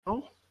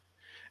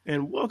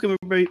and welcome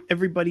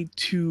everybody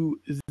to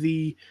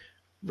the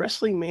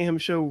Wrestling Mayhem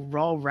Show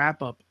Raw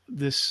wrap up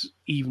this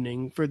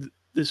evening for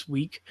this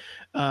week.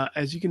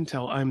 As you can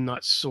tell, I'm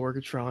not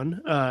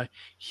Sorgatron.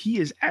 He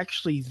is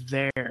actually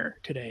there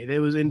today. They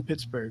was in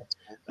Pittsburgh.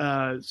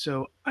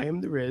 So I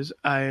am the Riz.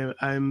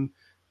 I'm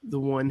the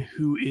one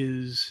who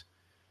is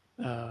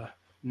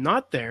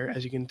not there,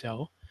 as you can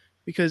tell,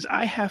 because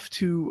I have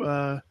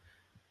to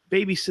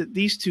babysit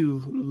these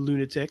two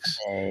lunatics.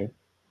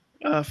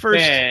 First,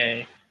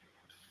 hey.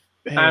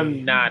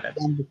 I'm not a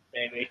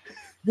baby.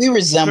 We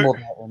resemble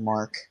that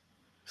remark.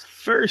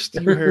 First,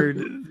 you heard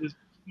the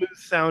smooth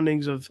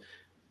soundings of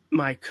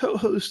my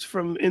co-host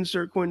from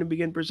Insert Coin to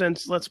Begin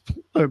presents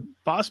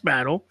Boss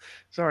Battle.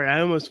 Sorry,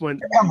 I almost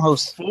went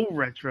full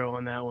retro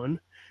on that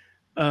one.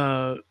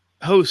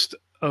 Host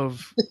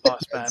of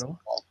Boss Battle.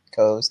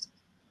 Co-host.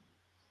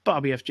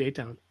 Bobby F.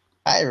 J-Town.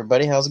 Hi,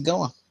 everybody. How's it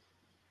going?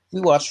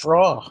 We watched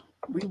Raw.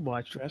 We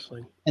watched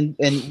wrestling.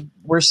 And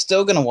we're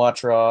still going to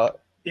watch Raw.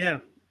 Yeah.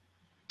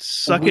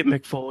 Suck it,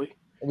 Mick Foley.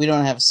 We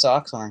don't have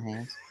socks on our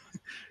hands.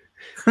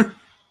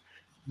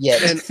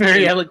 Yet. And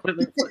very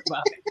eloquently put,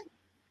 Bobby.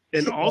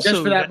 And also,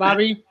 just for that,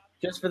 Bobby,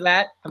 just for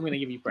that, I'm going to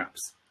give you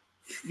props.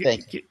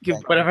 Thank you. Give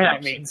whatever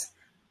that means.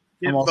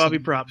 Give Bobby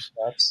props.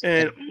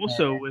 And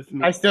also with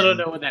me. I still don't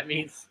know what that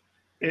means.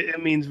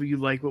 It means you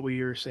like what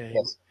we were saying.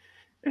 Yes.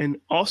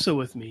 And also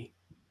with me,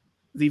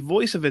 the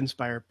voice of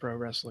Inspire Pro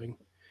Wrestling,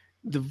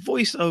 the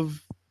voice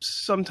of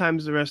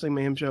sometimes the Wrestling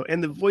Mayhem Show,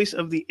 and the voice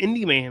of the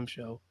Indie Mayhem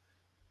Show.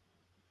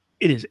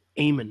 It is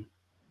Eamon.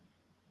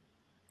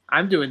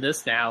 I'm doing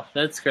this now.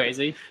 That's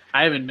crazy.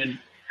 I haven't been.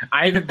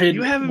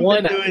 You haven't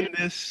been doing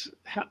this.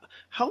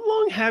 How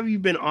long have you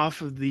been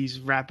off of these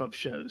wrap up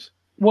shows?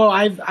 Well,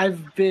 I've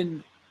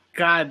been,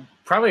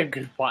 probably a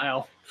good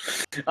while.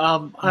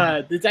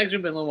 It's actually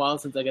been a little while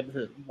since I got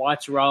to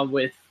watch Raw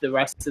with the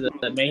rest of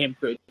the Mayhem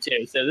crew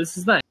too. So this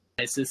is nice.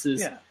 This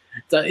is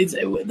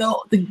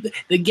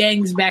the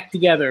gang's back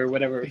together, or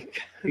whatever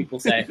people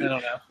say. I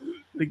don't know.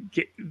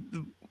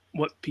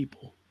 What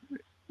people?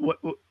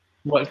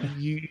 What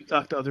you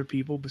talk to other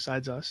people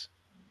besides us?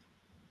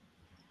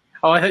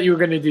 Oh, I thought you were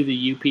going to do the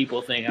 "you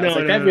people" thing. I was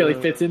like, that really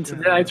fits into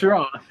tonight's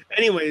Raw.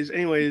 Anyways,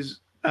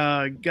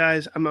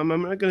 guys, I'm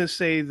not going to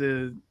say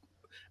I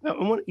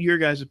want your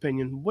guys'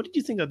 opinion. What did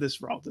you think of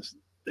this Raw?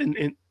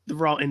 In the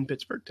Raw in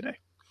Pittsburgh tonight?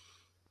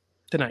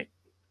 I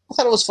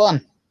thought it was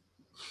fun.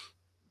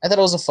 I thought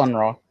it was a fun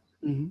Raw.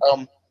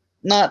 Mm-hmm.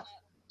 Not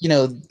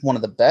one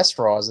of the best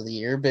Raws of the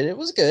year, but it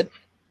was good.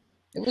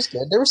 It was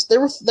good. There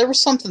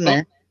was something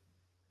there.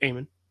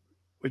 Eamon,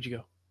 where'd you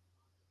go?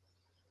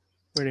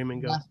 Where'd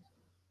Eamon go?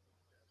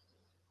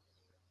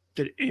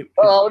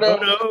 Oh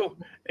no!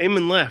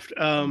 Eamon left.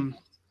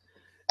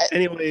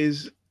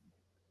 Anyways,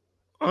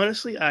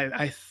 honestly,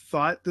 I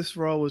thought this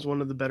Raw was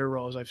one of the better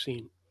Raws I've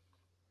seen.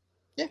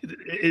 Yeah.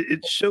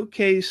 It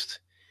showcased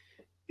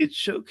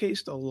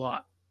a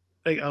lot,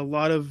 like a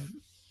lot of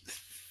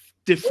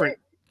different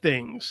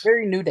things.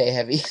 Very New Day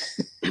heavy.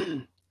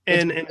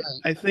 and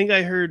I think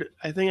I heard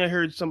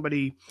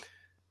somebody.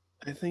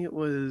 I think it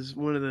was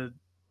one of the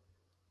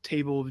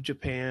Table of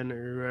Japan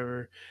or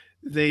whoever.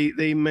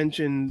 They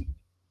mentioned.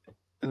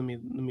 Let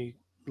me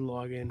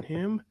log in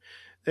him.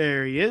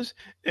 There he is.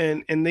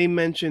 And they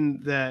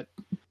mentioned that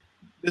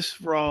this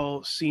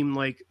Raw seemed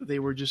like they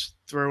were just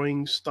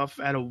throwing stuff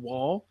at a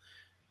wall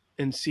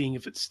and seeing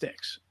if it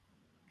sticks.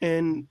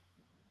 And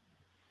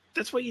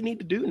that's what you need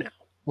to do now.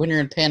 When you're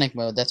in panic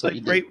mode, that's what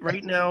you do.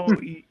 Right now,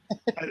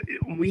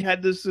 we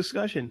had this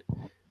discussion.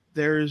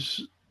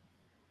 There's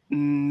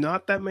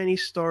not that many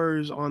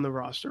stars on the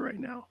roster right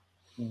now.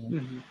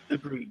 Mm-hmm.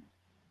 Agreed.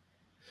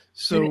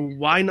 So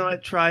why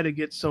not try to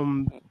get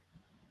some?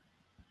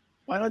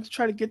 Why not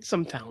try to get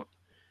some talent?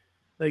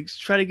 Like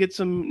try to get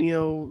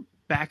some,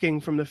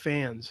 backing from the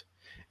fans.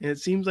 And it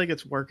seems like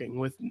it's working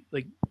with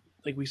like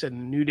we said,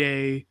 New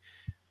Day,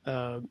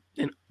 and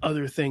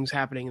other things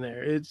happening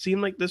there. It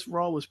seemed like this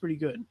Raw was pretty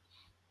good.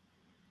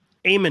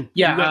 Eamon,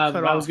 yeah,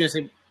 I was gonna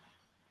say,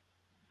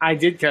 I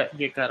did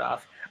get cut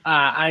off.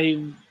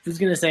 I was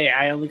gonna say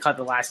I only caught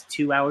the last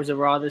 2 hours of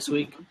Raw this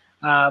week.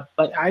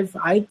 But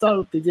I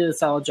thought they did a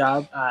solid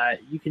job.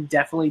 You can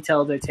definitely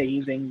tell they're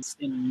taking things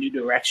in a new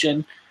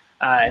direction,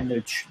 and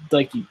they're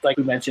like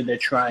we mentioned, they're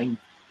trying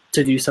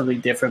to do something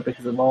different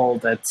because of all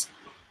that's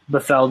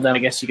befell them, I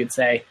guess you could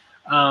say.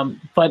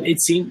 But it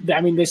seems,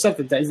 there's stuff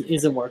that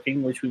isn't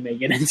working, which we may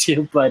get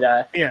into.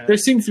 But there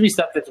seems to be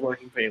stuff that's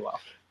working pretty well.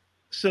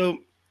 So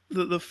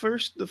let's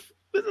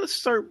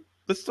start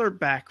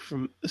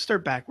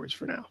backwards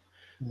for now.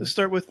 Mm-hmm. Let's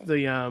start with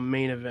the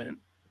main event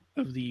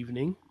of the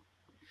evening.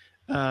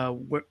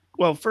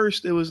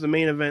 First it was the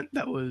main event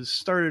that was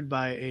started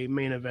by a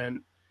main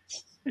event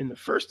in the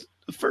first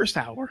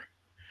hour,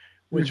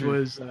 which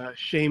was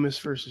Sheamus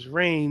versus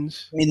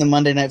Reigns. You mean the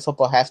Monday Night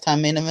Football halftime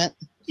main event?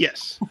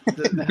 Yes,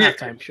 the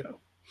halftime show.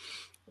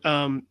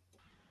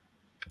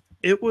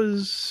 It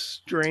was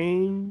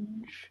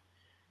strange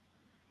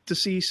to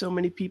see so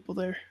many people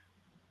there.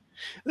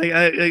 Like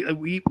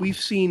we've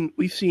seen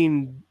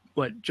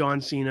what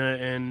John Cena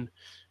and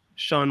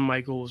Shawn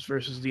Michaels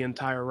versus the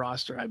entire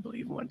roster, I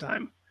believe, one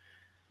time.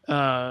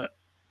 But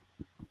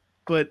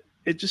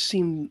it just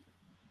seemed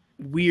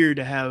weird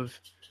to have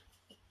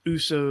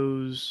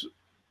Usos,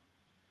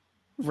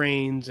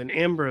 Reigns, and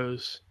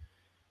Ambrose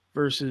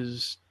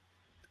versus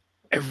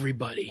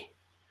everybody.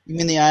 You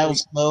mean the Isle of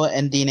Samoa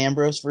and Dean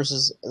Ambrose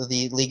versus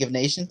the League of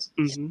Nations?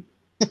 Mm-hmm.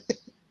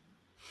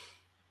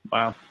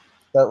 Wow.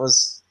 That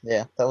was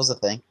a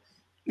thing.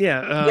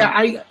 Yeah.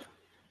 Yeah,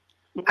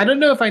 I don't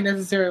know if I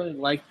necessarily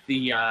like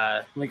the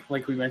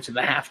like we mentioned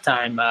the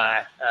halftime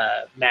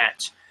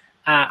match.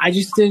 I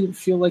just didn't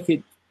feel like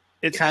it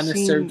kind of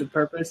served the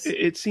purpose.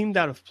 It seemed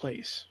out of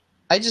place.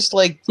 I just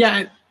like.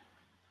 Yeah.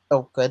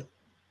 Oh, good.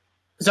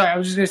 Sorry, I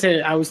was just gonna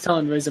say. I was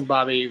telling Riz and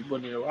Bobby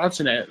when we were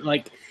watching it,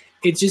 like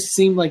it just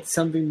seemed like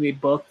something they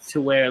booked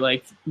to where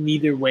like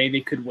neither way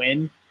they could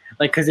win.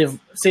 Like, because if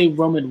say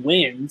Roman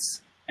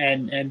wins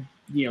and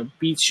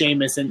beats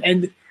Sheamus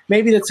and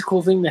maybe that's a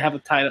cool thing to have a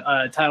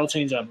title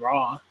change on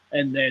Raw,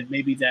 and then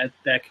maybe that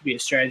could be a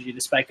strategy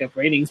to spike up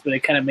ratings, but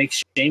it kind of makes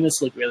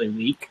Sheamus look really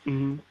weak.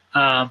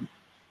 Mm-hmm.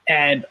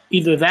 And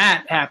either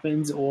that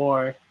happens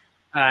or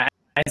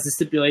as the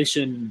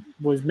stipulation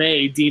was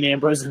made, Dean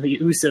Ambrose and the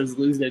Usos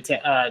lose their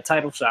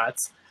title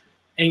shots,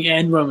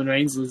 and Roman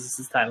Reigns loses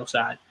his title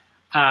shot.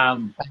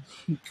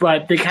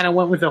 But they kind of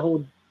went with the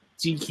whole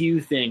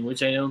GQ thing,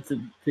 which I don't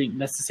think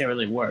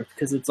necessarily worked,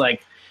 because it's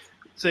like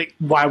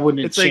why wouldn't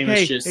it? It's like,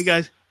 hey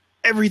guys,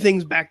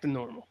 everything's back to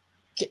normal.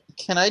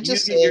 Can I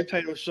just you get your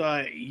title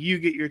shot? You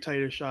get your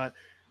title shot.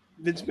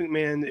 Vince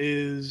McMahon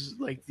is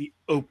like the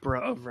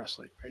Oprah of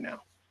wrestling right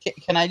now.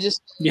 Can I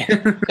just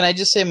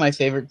say my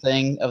favorite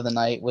thing of the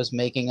night was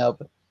making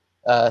up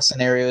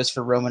scenarios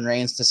for Roman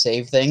Reigns to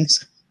save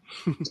things.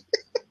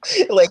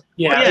 It's like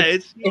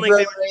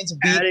Roman Reigns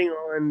adding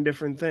on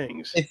different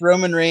things. If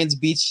Roman Reigns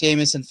beats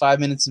Sheamus in 5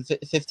 minutes and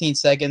 15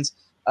 seconds,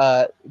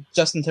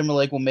 Justin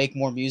Timberlake will make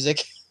more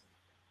music.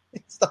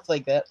 Stuff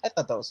like that. I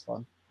thought that was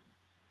fun.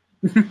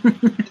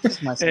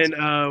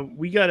 And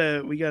we got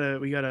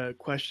a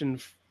question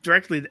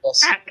directly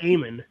at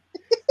Eamon.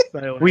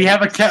 By the way. We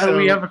have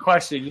a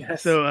question.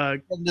 Yes. So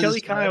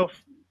Kelly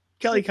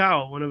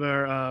Kyle, one of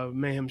our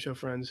Mayhem Show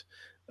friends,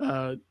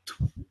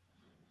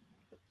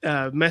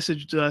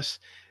 messaged us.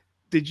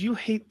 Did you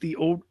hate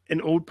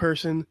an old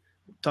person,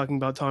 talking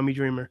about Tommy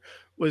Dreamer,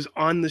 was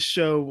on the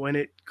show when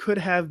it could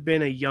have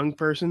been a young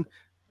person,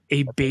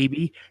 a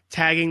baby,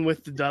 tagging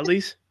with the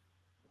Dudleys?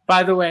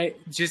 By the way,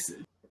 just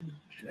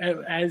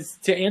as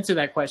to answer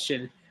that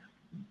question,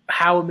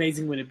 how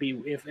amazing would it be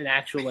if an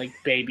actual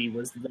baby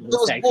was the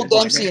tag? Bull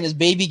Dempsey and his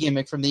baby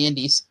gimmick from the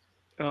Indies.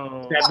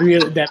 Oh,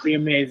 that'd be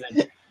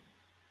amazing.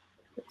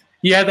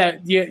 Yeah,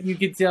 you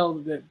could tell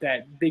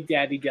that Big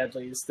Daddy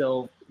Dudley is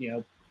still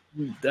getting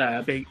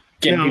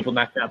people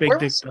knocked out. Where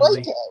was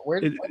Spike at? Where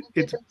did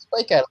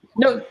Spike at?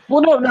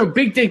 No.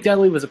 Big Dick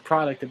Dudley was a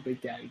product of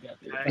Big Daddy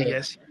Dudley.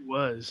 Yes, he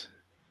was.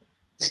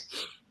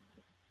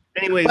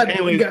 Anyways,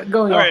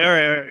 going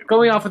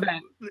off of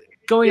that,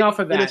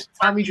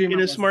 Tommy Dreamer in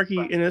a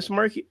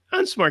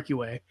unsmarky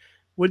way.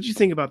 What did you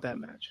think about that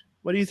match?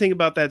 What do you think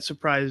about that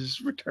surprise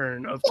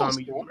return of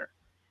Tommy Dreamer?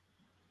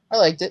 I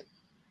liked it.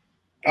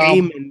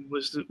 Eamon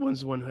was the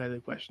one who had the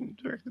question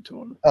directed to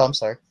him. Oh, I'm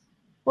sorry.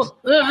 Well,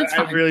 that's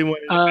fine. I really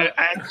wanted.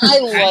 I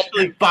love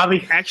it,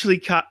 Bobby.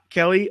 Actually,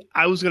 Kelly,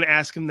 I was going to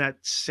ask him that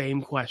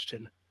same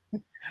question.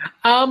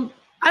 I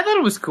thought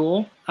it was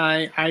cool.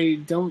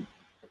 I don't.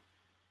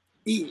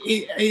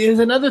 It is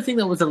another thing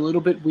that was a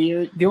little bit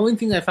weird. The only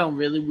thing I found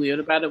really weird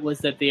about it was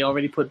that they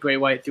already put Bray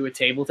Wyatt through a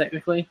table,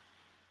 technically.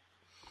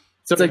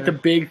 So it's like the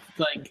big,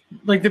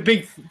 the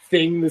big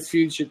thing this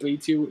feud should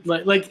lead to.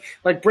 Like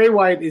Bray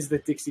Wyatt is the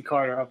Dixie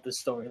Carter of the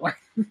storyline.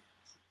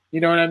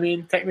 You know what I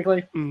mean?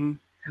 Technically. Mm-hmm.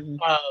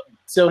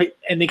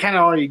 And they kind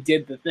of already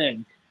did the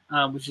thing,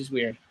 which is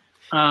weird.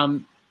 Go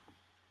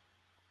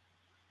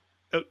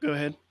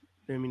ahead.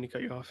 I didn't mean to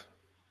cut you off.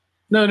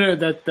 No,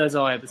 that's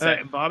all I have to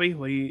say.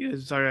 Bobby,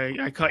 sorry,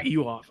 I cut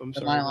you off. I'm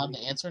sorry. Am I allowed to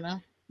answer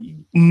now?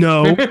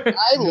 No.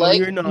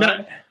 You're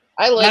not.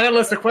 Not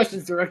unless the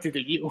question's directed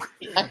at you.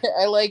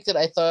 I liked it.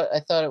 I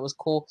thought it was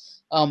cool.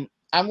 I'm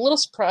a little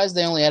surprised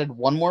they only added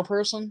one more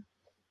person,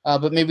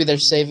 but maybe they're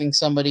saving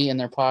somebody in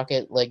their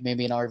pocket, like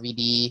maybe an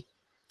RVD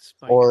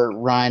or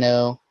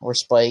Rhino or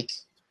Spike.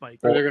 Or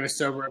they're going to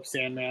sober up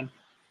Sandman.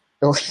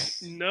 Or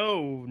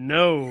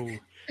No.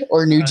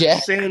 Or New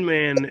Jack.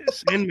 Sandman.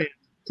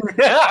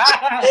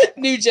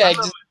 New Jack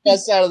just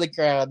busts out of the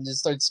crowd and just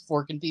starts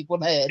forking people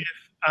in the head. If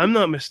I'm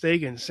not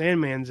mistaken,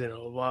 Sandman's in a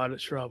lot of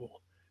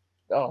trouble.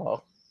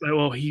 Oh.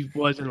 Well, he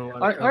was in a lot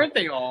of trouble. Aren't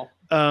they all?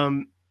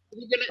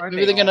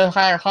 Maybe they're going to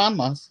hire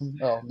Hanma.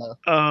 Oh, no.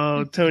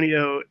 Oh,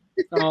 Tonio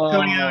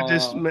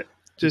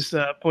just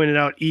pointed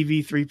out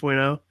EV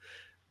 3.0.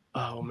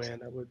 Oh, man,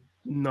 that would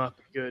not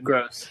be good.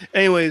 Gross.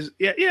 Anyways,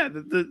 yeah.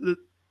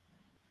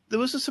 There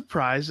was a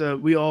surprise.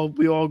 We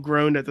all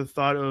groaned at the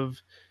thought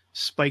of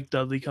Spike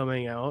Dudley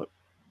coming out,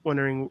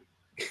 wondering.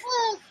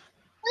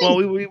 Well,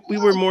 we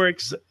were more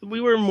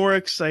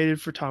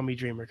excited for Tommy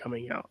Dreamer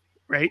coming out,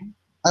 right?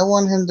 I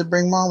want him to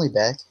bring Molly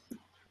back.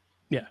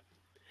 Yeah,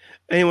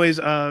 Anyways,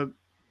 how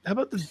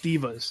about the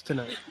Divas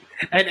tonight?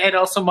 And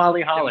also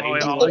Molly Holly.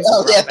 Molly Holly.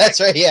 Oh yeah, that's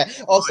right. Yeah.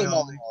 Also,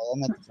 Molly Holly. I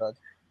meant the drug.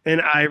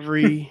 And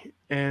Ivory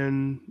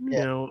and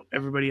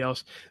everybody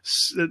else.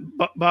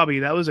 Bobby,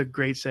 that was a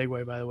great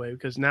segue, by the way,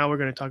 because now we're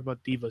going to talk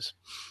about Divas.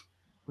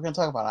 We're going to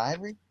talk about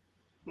Ivory?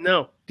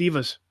 No,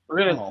 Divas. We're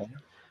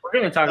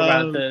gonna talk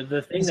about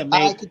the thing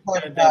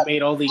that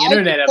made all the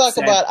internet upset.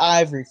 Talk about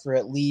Ivory for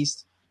at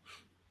least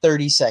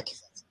 30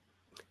 seconds.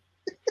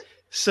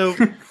 So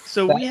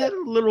we had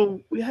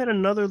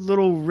another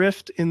little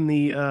rift in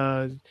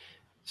the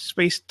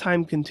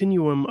space-time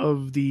continuum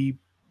of the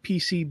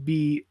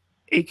PCB,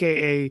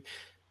 aka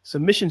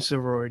Submission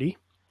Sorority.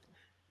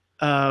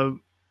 What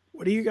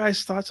are you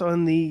guys' thoughts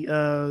on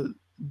the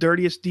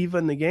dirtiest diva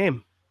in the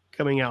game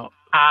coming out?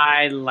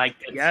 I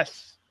liked it.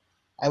 Yes.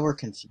 I were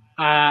confused.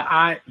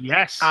 I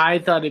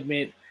thought it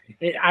made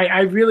it,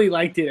 I really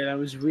liked it, and I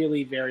was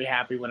really very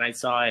happy when I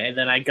saw it. And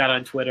then I got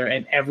on Twitter,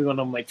 and everyone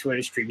on my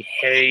Twitter stream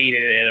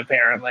hated it.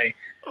 Apparently,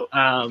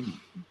 but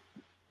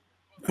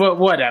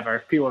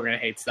whatever. People are gonna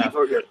hate stuff.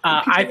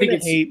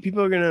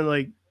 People are gonna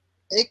like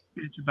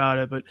bitch about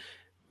it, but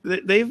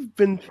they've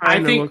been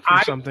trying to look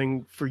for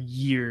something for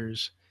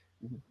years,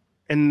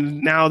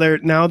 and now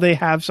they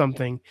have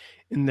something,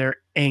 and they're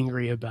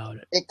angry about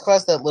it. It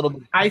caused that little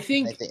bit. I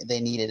think they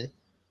needed it.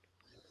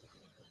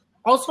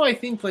 Also, I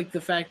think like the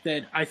fact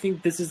that I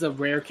think this is a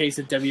rare case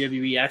of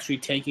WWE actually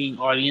taking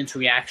audience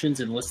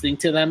reactions and listening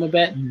to them a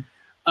bit.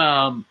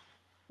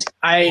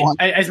 I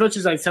as much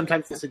as I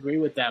sometimes disagree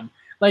with them,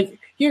 like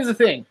here's the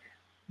thing: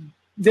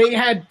 they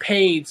had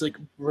Paige like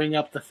bring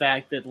up the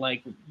fact that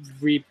like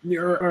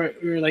or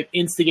like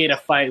instigate a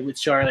fight with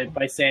Charlotte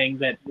by saying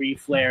that Ric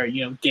Flair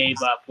gave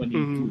up when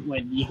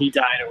he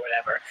died or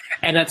whatever,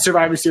 and at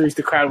Survivor Series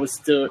the crowd was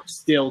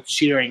still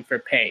cheering for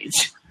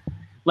Paige,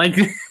 like.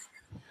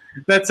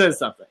 That says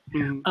something.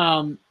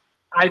 Mm-hmm.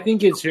 I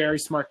think it's very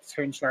smart to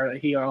turn Charlotte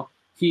heel.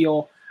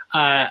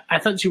 I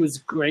thought she was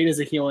great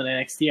as a heel in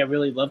NXT. I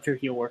really loved her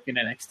heel work in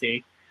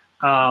NXT.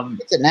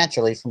 It's it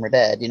naturally from her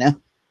dad,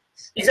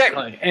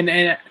 Exactly,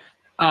 and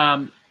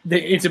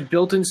it's a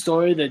built-in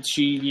story that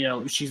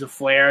she's a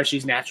Flair.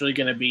 She's naturally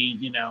going to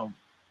be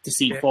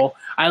deceitful.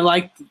 Yeah. I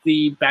liked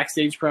the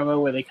backstage promo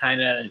where they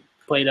kind of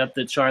played up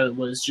that Charlotte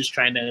was just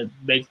trying to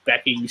make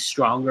Becky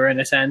stronger in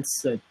a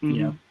sense that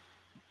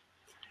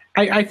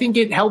I think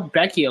it helped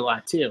Becky a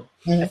lot too.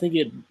 Mm-hmm.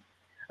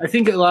 I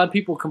think a lot of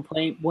people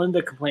complain. One of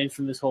the complaints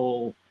from this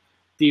whole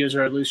Divas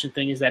Revolution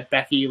thing is that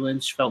Becky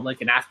Lynch felt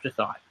like an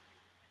afterthought,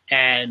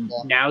 and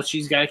now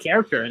she's got a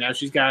character, and now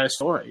she's got a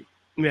story.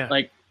 Yeah,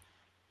 like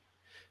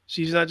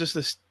she's not just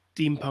a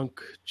steampunk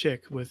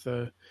chick with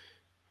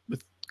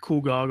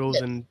cool goggles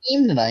and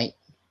tonight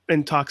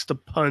and talks to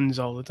puns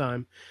all the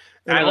time.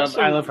 And I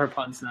love her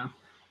puns now.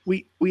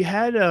 We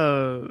had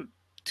 2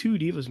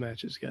 Divas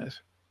matches, guys.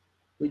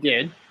 We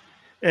did.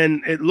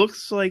 And it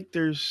looks like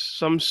there's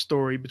some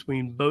story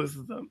between both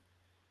of them.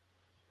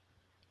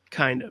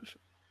 Kind of.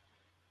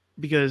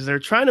 Because they're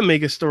trying to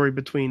make a story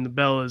between the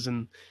Bellas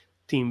and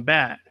Team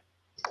Bad.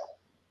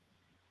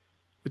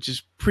 Which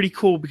is pretty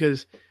cool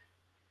because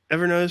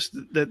ever noticed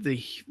that the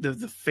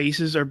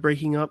faces are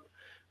breaking up,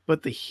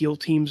 but the heel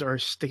teams are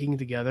sticking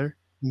together?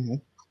 Mm-hmm.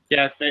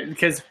 Yeah,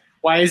 because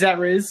why is that,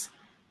 Riz?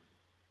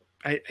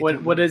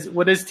 What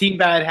does Team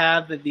Bad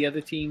have that the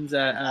other teams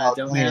don't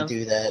have?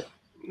 Do that.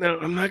 No,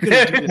 I'm not going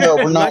to do that. No,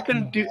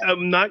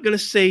 I'm not going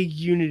to say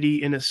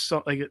unity in a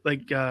song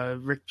like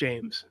Rick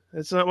James.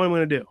 That's not what I'm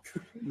going to do.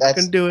 I'm not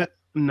going to do it.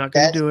 I'm not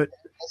going to do it.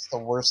 That's the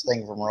worst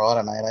thing from Raw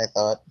tonight, I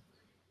thought.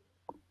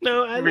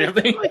 No, I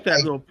really like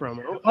that little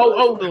promo.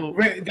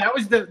 That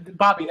was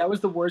Bobby. That was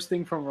the worst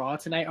thing from Raw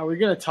tonight. Are we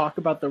going to talk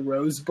about the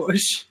Rose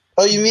Bush?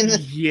 Oh, you mean the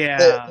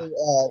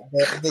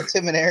the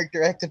Tim and Eric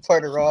directed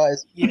part of Raw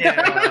is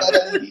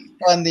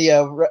on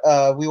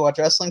the We Watch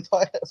Wrestling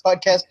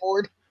podcast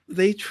board?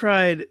 They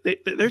tried.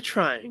 They're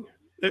trying.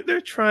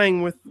 They're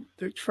trying with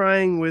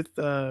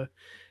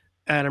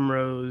Adam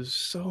Rose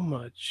so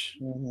much.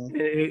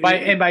 Mm-hmm.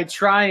 By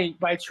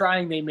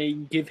trying, they may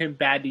give him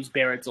Bad News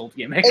Barrett's old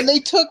gimmick. And they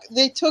took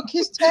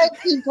his tag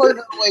team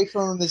partner away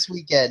from him this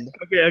weekend.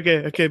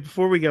 Okay.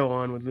 Before we go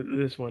on with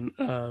this one,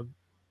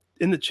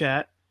 in the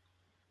chat,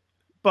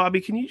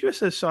 Bobby, can you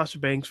dress as Sasha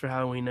Banks for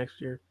Halloween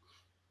next year?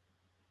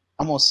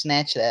 I'm gonna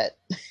snatch that.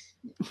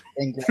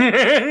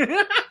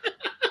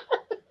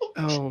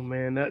 Oh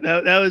man,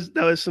 that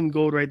was some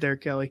gold right there,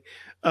 Kelly.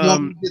 You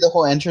want to do the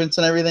whole entrance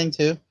and everything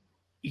too?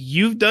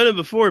 You've done it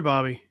before,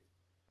 Bobby.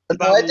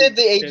 No, I did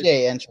the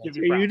AJ entrance.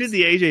 You did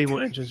the AJ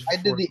entrance. Before. I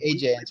did the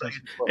AJ entrance.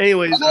 Before.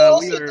 Anyways, I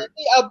also did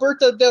the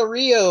Alberto Del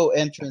Rio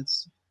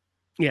entrance.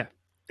 Yeah.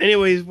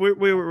 Anyways,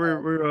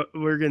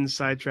 we're getting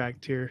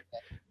sidetracked here.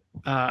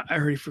 I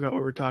already forgot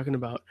what we're talking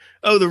about.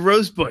 Oh, the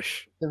Rose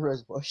Bush. The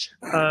Rose Bush.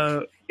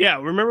 Yeah.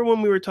 Remember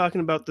when we were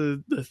talking about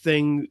the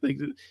thing like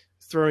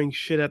throwing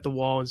shit at the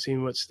wall and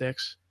seeing what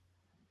sticks?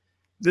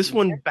 This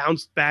one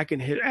bounced back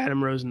and hit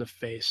Adam Rose in the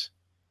face.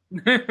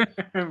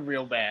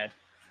 Real bad.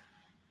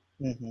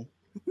 Mm-hmm.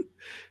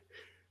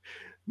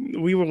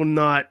 We will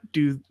not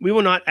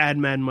add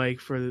Mad Mike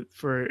for a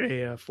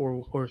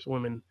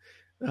 4-horsewoman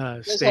He does have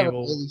a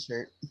stable. Bailey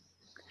shirt.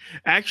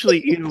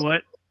 Actually, you know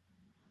what?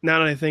 Now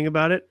that I think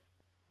about it,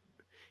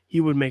 he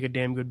would make a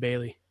damn good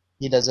Bailey.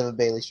 He does have a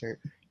Bailey shirt.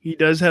 He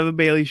does have a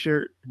Bailey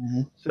shirt,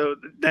 Mm-hmm. so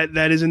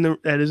that is in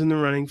the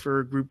running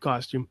for a group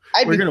costume.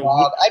 I'd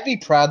be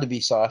proud to be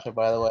Sasha.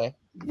 By the way,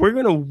 We're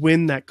gonna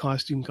win that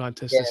costume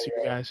contest this year,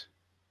 right. guys.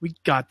 We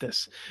got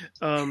this.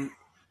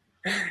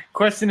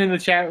 Question in the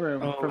chat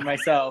room Oh. for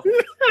myself.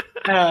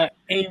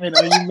 Eamon,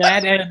 are you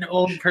mad at an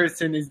old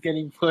person is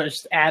getting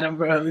pushed, Adam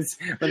Rose,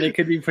 when they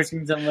could be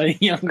pushing somebody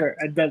younger,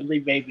 a Dudley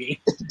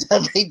Baby?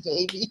 Dudley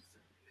Baby.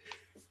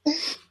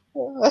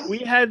 We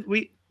had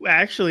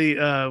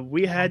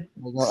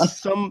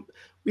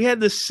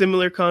this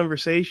similar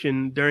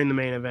conversation during the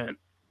main event.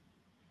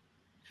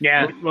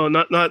 Yeah. Well,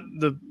 not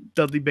the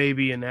Dudley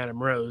Baby and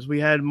Adam Rose. We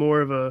had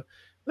more of a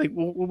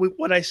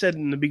what I said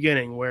in the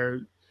beginning,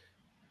 where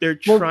they're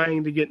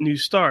trying to get new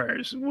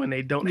stars when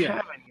they don't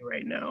have any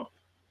right now.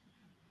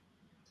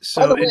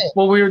 So By the way,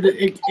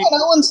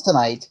 Owens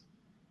tonight.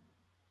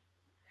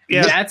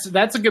 Yeah,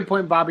 that's a good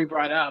point Bobby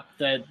brought up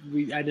that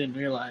I didn't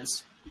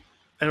realize.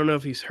 I don't know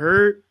if he's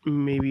hurt.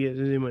 Maybe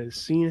anyone has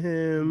seen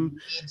him.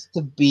 He needs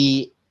to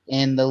be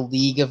in the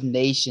League of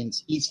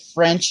Nations. He's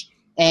French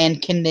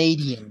and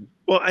Canadian.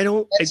 Well, I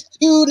don't. That's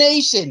 2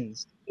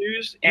 nations.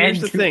 Here's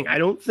the thing. I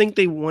don't think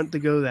they want to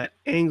go that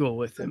angle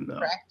with him, though.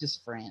 Practice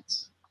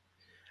France.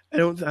 I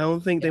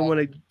don't think they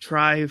want to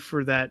try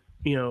for that.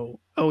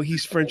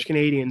 He's French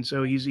Canadian,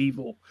 so he's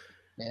evil,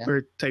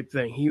 or type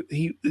thing.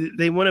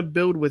 They want to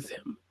build with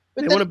him.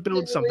 They want to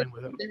build something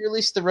with him. They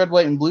released the red,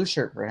 white, and blue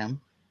shirt for him.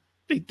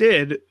 They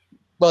did.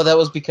 Well, that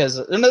was because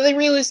they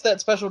released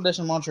that special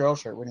edition Montreal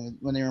shirt when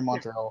they were in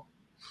Montreal.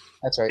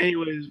 That's right.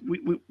 Anyways,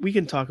 we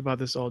can talk about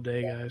this all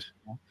day, guys.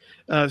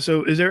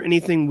 So, is there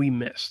anything we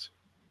missed?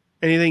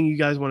 Anything you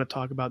guys want to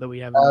talk about that we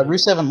haven't?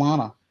 Rusev and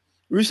Lana.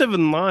 Rusev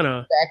and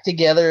Lana back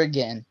together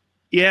again.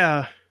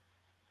 Yeah.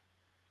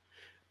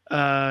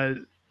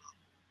 Whoopie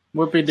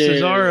did.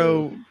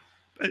 Cesaro,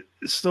 it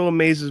still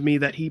amazes me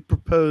that he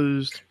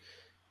proposed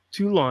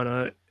to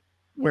Lana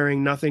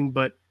wearing nothing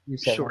but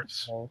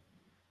shorts.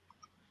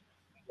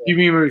 You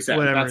mean Rusev?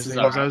 Whatever his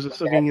name was. I was just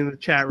looking in the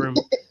chat room.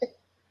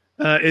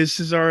 Is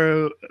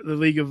Cesaro the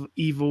League of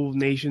Evil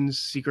Nations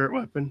secret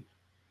weapon?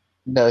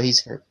 No,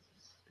 he's hurt.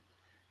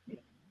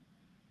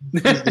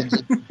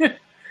 Eamon,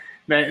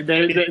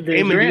 do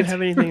you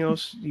have anything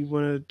else you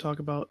want to talk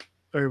about?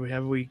 Or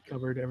have we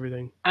covered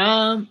everything?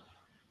 I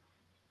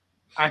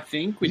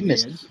think we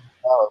did.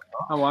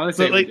 I want to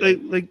say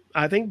like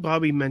I think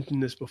Bobby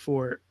mentioned this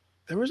before.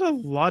 There was a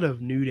lot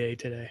of New Day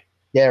today.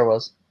 Yeah, there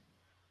was.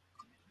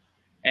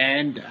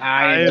 And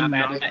I am not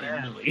mad at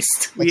that in the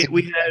least.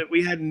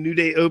 We had New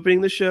Day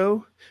opening the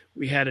show.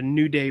 We had a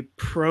New Day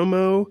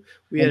promo.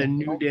 We had a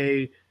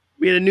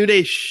New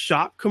Day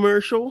shop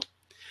commercial.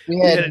 We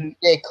had a New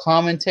Day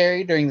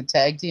commentary during the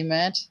tag team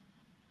match.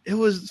 It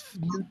was.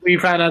 We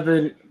found out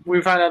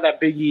that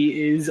Big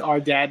E is our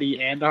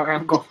daddy and our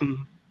uncle.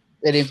 And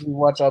if you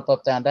watch Up,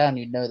 Up, Down, Down,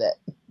 you'd know that.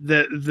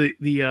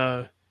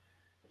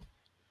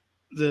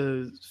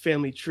 The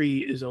family tree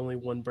is only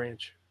one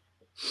branch.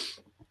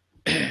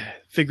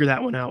 Figure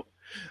that one out.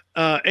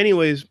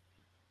 Anyways,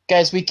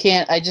 guys, we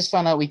can't. I just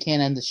found out we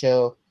can't end the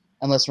show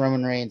unless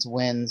Roman Reigns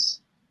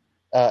wins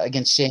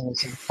against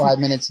Sheamus in 5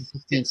 minutes and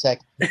 15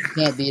 seconds. We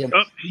can't beat him.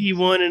 Oh, he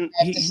won, and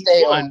we have to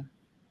stay on.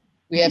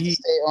 We have to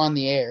stay on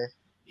the air.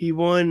 He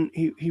won.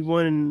 He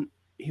won.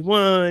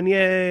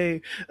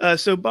 Yay!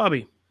 So,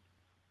 Bobby,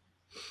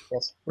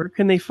 yes, where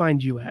can they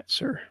find you at,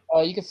 sir?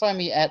 You can find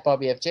me at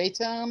Bobby F. J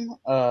Town.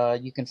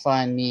 You can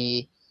find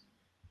me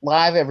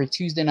live every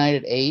Tuesday night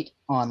at 8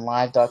 on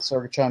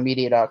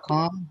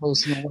live.sorgatronmedia.com,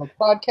 hosting a little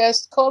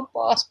podcast called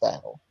Boss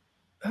Battle.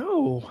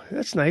 Oh,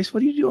 that's nice.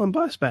 What do you do on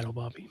Boss Battle,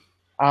 Bobby?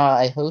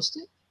 I host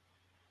it.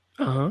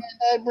 And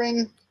I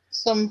bring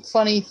some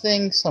funny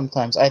things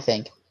sometimes, I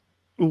think.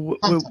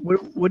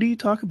 What do you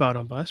talk about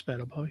on Boss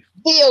Battle, Bobby?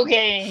 Video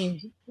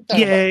games!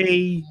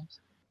 Yay!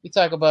 We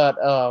talk about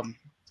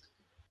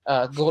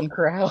Golden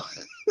Corral.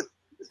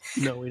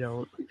 No, we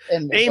don't.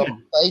 And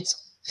Eamon.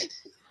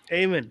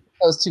 That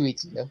was 2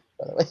 weeks ago,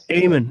 by the way.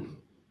 Eamon.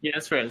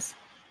 Yes, Rose.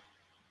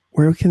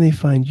 Where can they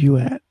find you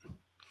at?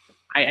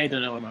 I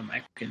don't know where my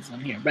mic is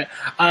on here, but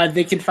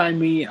they can find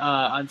me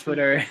on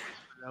Twitter.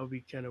 That would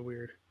be kind of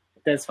weird.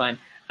 That's fine.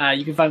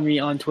 You can find me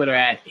on Twitter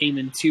at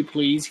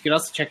Eamon2Please. You can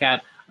also check out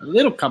a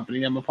little company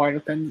that I'm a part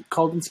of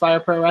called Inspire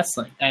Pro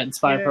Wrestling at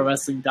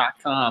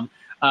inspireprowrestling.com.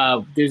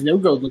 There's no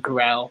Golden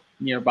Corral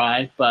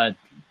nearby, but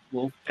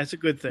that's a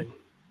good thing.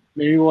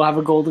 Maybe we'll have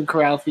a Golden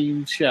Corral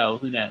themed show.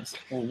 Who knows?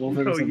 We'll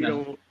figure something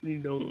out. You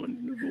don't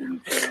want the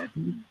Golden Corral.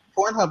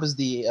 Pornhub is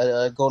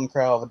the Golden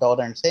Corral of adult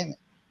entertainment.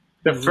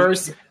 The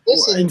first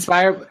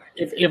Inspire.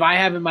 If I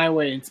have it my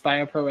way,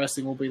 Inspire Pro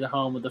Wrestling will be the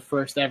home of the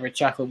first ever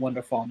Chocolate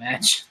Wonderfall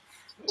match.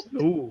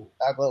 Ooh,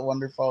 Chocolate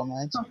Wonderfall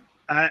match.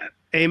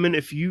 Eamon,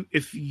 if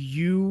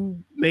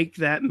you make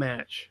that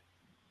match,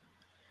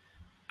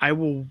 I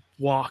will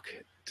walk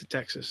to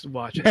Texas to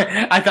watch it.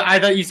 I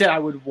thought you said I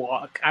would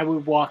walk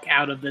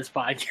out of this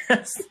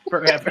podcast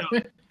forever.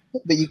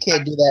 But you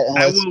can't do that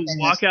I unless will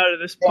walk out of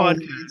this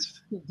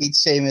podcast beat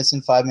Sheamus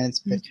in 5 minutes.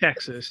 to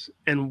Texas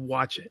and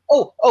watch it.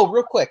 Oh,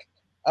 real quick.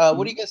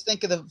 What do you guys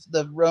think of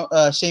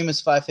the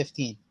Sheamus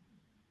 515?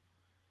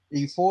 Are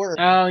you for?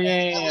 Oh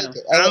yeah. Like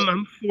it.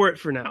 I'm for it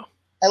for now.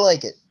 I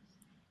like it.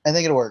 I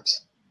think it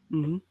works.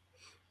 Mm-hmm.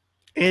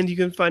 And you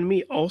can find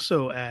me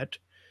also at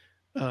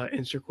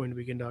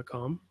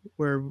InsertCoinToBegin.com,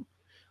 where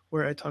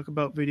I talk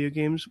about video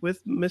games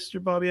with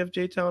Mr. Bobby F.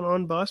 J. Town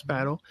on Boss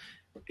Battle,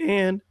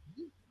 and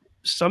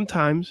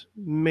sometimes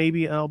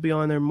maybe I'll be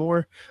on there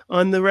more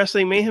on the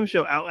Wrestling Mayhem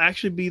show. I'll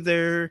actually be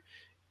there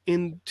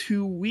in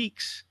 2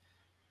 weeks.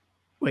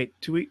 Wait,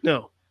 2 weeks?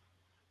 No.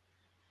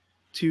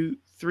 3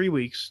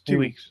 weeks. 2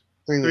 weeks.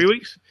 3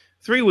 weeks?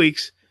 3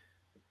 weeks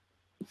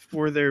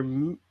for their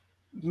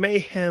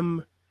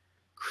Mayhem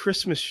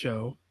Christmas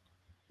show.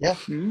 Yeah.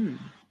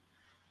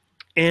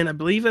 And I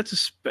believe that's a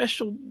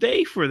special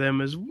day for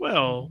them as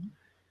well.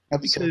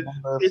 Episode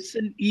Because it's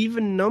an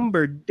even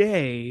number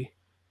day.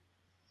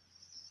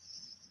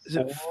 Is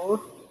it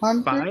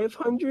 500?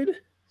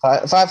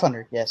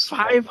 500, yes.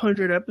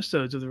 500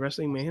 episodes of the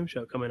Wrestling Mayhem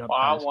show coming up.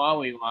 guys.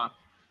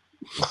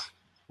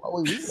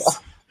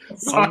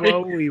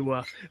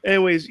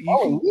 Anyways,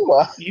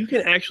 you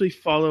can actually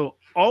follow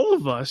all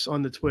of us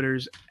on the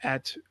Twitters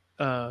at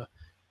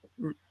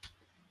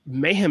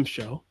Mayhem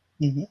Show,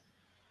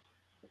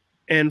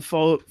 and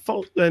follow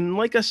and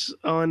like us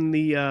on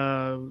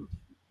the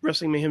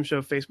Wrestling Mayhem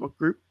Show Facebook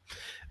group.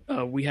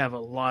 We have a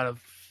lot of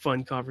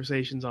fun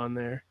conversations on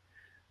there.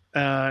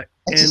 I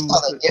just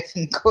saw that GIF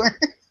in the corner.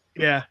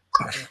 Yeah,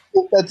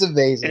 that's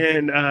amazing.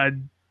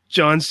 And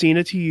John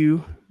Cena to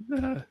you.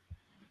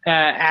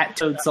 At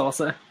Toad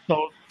Salsa.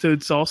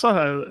 Toad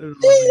Salsa.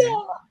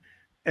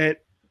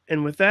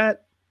 And with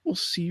that, we'll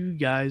see you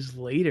guys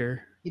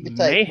later. Keep it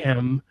tight.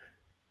 Mayhem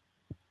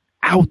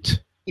out.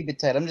 Keep it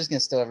tight. I'm just going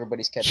to steal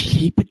everybody's catch.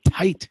 Keep it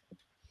tight.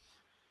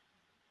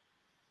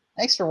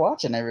 Thanks for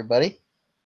watching, everybody.